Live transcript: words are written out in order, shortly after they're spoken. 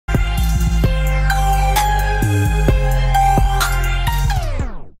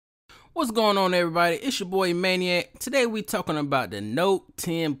What's going on, everybody? It's your boy Maniac. Today we talking about the Note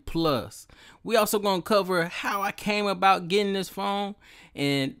 10 Plus. We also gonna cover how I came about getting this phone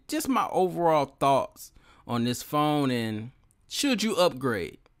and just my overall thoughts on this phone and should you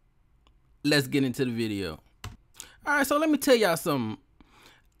upgrade. Let's get into the video. Alright, so let me tell y'all something.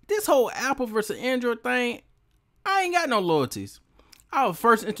 This whole Apple versus Android thing, I ain't got no loyalties. I was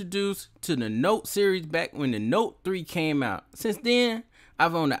first introduced to the Note series back when the Note 3 came out. Since then,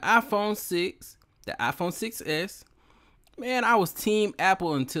 I've owned the iPhone 6, the iPhone 6s. Man, I was Team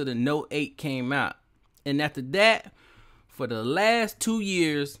Apple until the Note 8 came out. And after that, for the last 2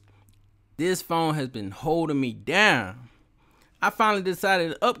 years, this phone has been holding me down. I finally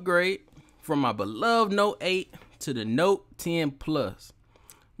decided to upgrade from my beloved Note 8 to the Note 10 Plus.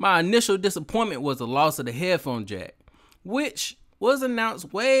 My initial disappointment was the loss of the headphone jack, which was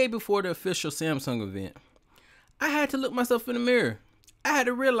announced way before the official Samsung event. I had to look myself in the mirror. I had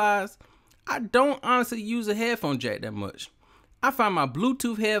to realize I don't honestly use a headphone jack that much. I find my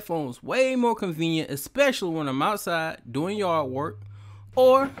Bluetooth headphones way more convenient, especially when I'm outside doing yard work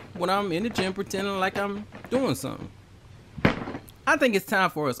or when I'm in the gym pretending like I'm doing something. I think it's time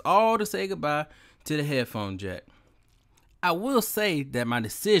for us all to say goodbye to the headphone jack. I will say that my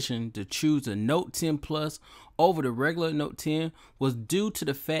decision to choose a Note 10 Plus over the regular Note 10 was due to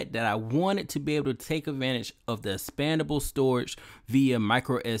the fact that I wanted to be able to take advantage of the expandable storage via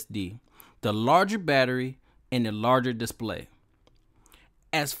micro SD, the larger battery, and the larger display.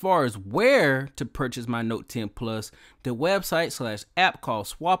 As far as where to purchase my Note 10 Plus, the website / app called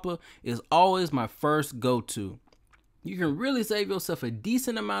Swappa is always my first go-to. You can really save yourself a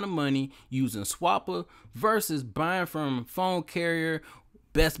decent amount of money using Swappa versus buying from phone carrier,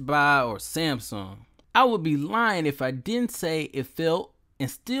 Best Buy, or Samsung. I would be lying if I didn't say it felt and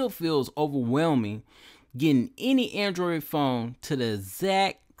still feels overwhelming getting any Android phone to the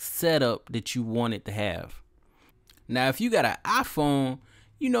exact setup that you want it to have. Now, if you got an iPhone,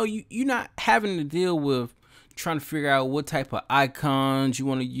 you're not having to deal with trying to figure out what type of icons you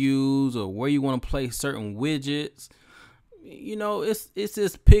want to use or where you want to place certain widgets. It's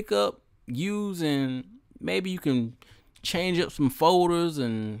just pick up, use, and maybe you can change up some folders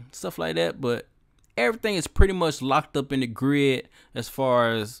and stuff like that, but everything is pretty much locked up in the grid as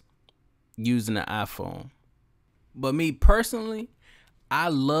far as using the iPhone. But me personally, I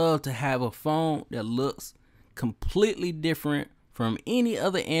love to have a phone that looks completely different from any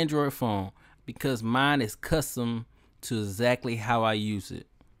other Android phone because mine is custom to exactly how I use it.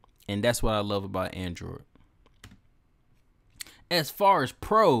 And that's what I love about Android. As far as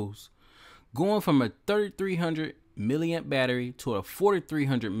pros, going from a 3300 milliamp battery to a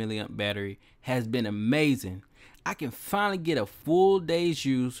 4300 milliamp battery has been amazing. I can finally get a full day's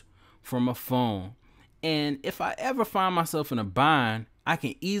use from a phone. And if I ever find myself in a bind, I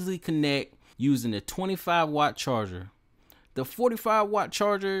can easily connect using the 25-watt charger. The 45-watt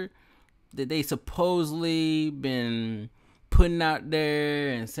charger that they supposedly been putting out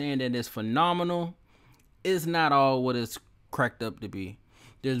there and saying that it's phenomenal is not all what it's cracked up to be.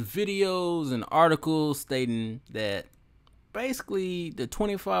 There's videos and articles stating that basically the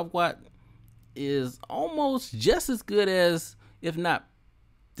 25-watt is almost just as good as, if not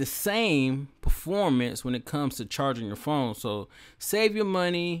the same performance when it comes to charging your phone. So save your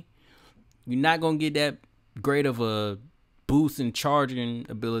money. You're not going to get that great of a boost in charging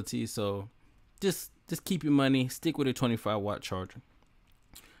ability. So just keep your money. Stick with a 25-watt charger.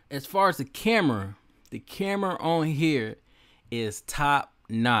 As far as the camera on here is top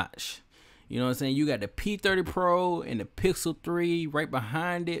notch. You know what I'm saying? You got the P30 Pro and the Pixel 3 right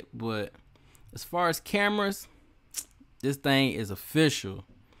behind it, but as far as cameras, this thing is official.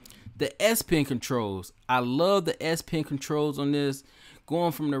 The S Pen controls, I love the S Pen controls on this.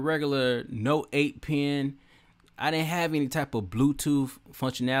 Going from the regular Note 8 pen, I didn't have any type of Bluetooth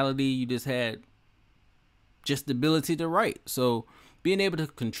functionality. You just had just the ability to write. So being able to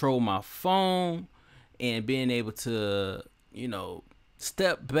control my phone and being able to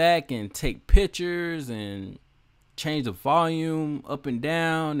step back and take pictures and change the volume up and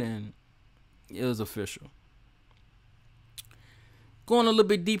down, and it was official. Going a little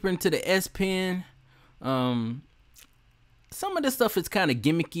bit deeper into the S Pen, some of this stuff is kind of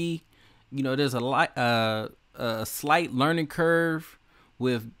gimmicky. There's a slight learning curve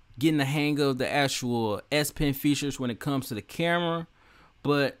with getting the hang of the actual S Pen features when it comes to the camera,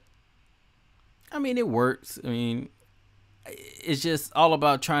 but I mean, it works. I mean, it's just all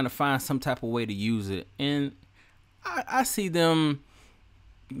about trying to find some type of way to use it. And I see them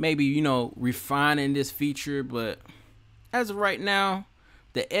maybe, refining this feature. But as of right now,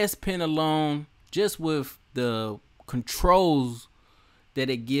 the S Pen alone, just with the controls that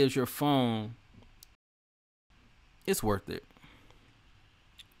it gives your phone, it's worth it.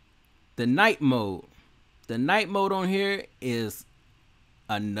 The night mode. The night mode on here is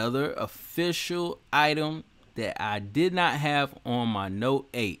another official item that I did not have on my Note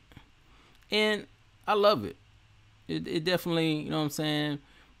 8. And I love it. It definitely, you know what I'm saying,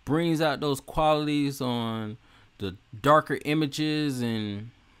 brings out those qualities on the darker images, and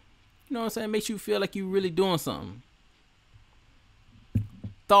you know what I'm saying, makes you feel like you're really doing something.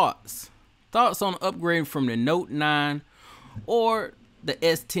 Thoughts on upgrading from the Note 9 or the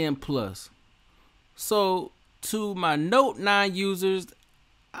S10 Plus. So to my Note 9 users,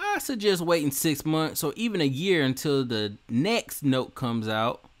 I suggest waiting 6 months or even a year until the next Note comes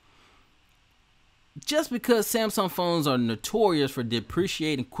out. Just because Samsung phones are notorious for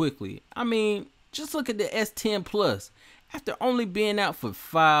depreciating quickly. I mean, just look at the S10 Plus after only being out for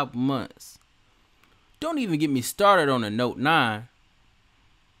 5 months. Don't even get me started on the Note 9.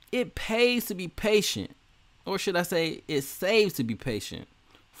 It pays to be patient, or should I say it saves to be patient.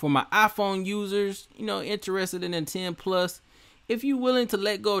 For my iPhone users, you know, interested in the 10 Plus, if you're willing to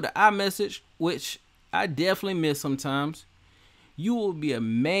let go of the iMessage, which I definitely miss sometimes, you will be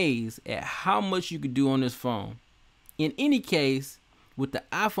amazed at how much you could do on this phone. In any case, with the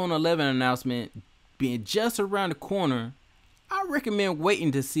iPhone 11 announcement being just around the corner, I recommend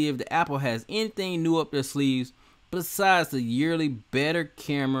waiting to see if the Apple has anything new up their sleeves besides the yearly better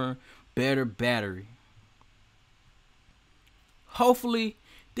camera, better battery. Hopefully,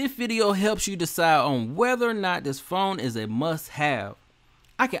 this video helps you decide on whether or not this phone is a must-have.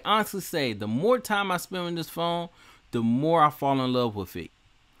 I can honestly say the more time I spend on this phone, the more I fall in love with it.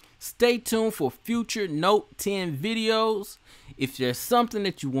 Stay tuned for future Note 10 videos. If there's something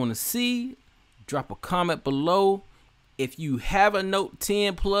that you want to see, drop a comment below. If you have a Note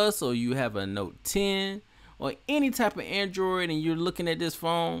 10 Plus or you have a Note 10 or any type of Android and you're looking at this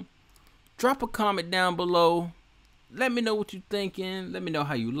phone, drop a comment down below. Let me know what you're thinking. Let me know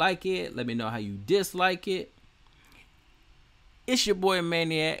how you like it. Let me know how you dislike it. It's your boy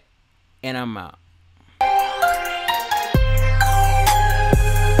Maniac, and I'm out.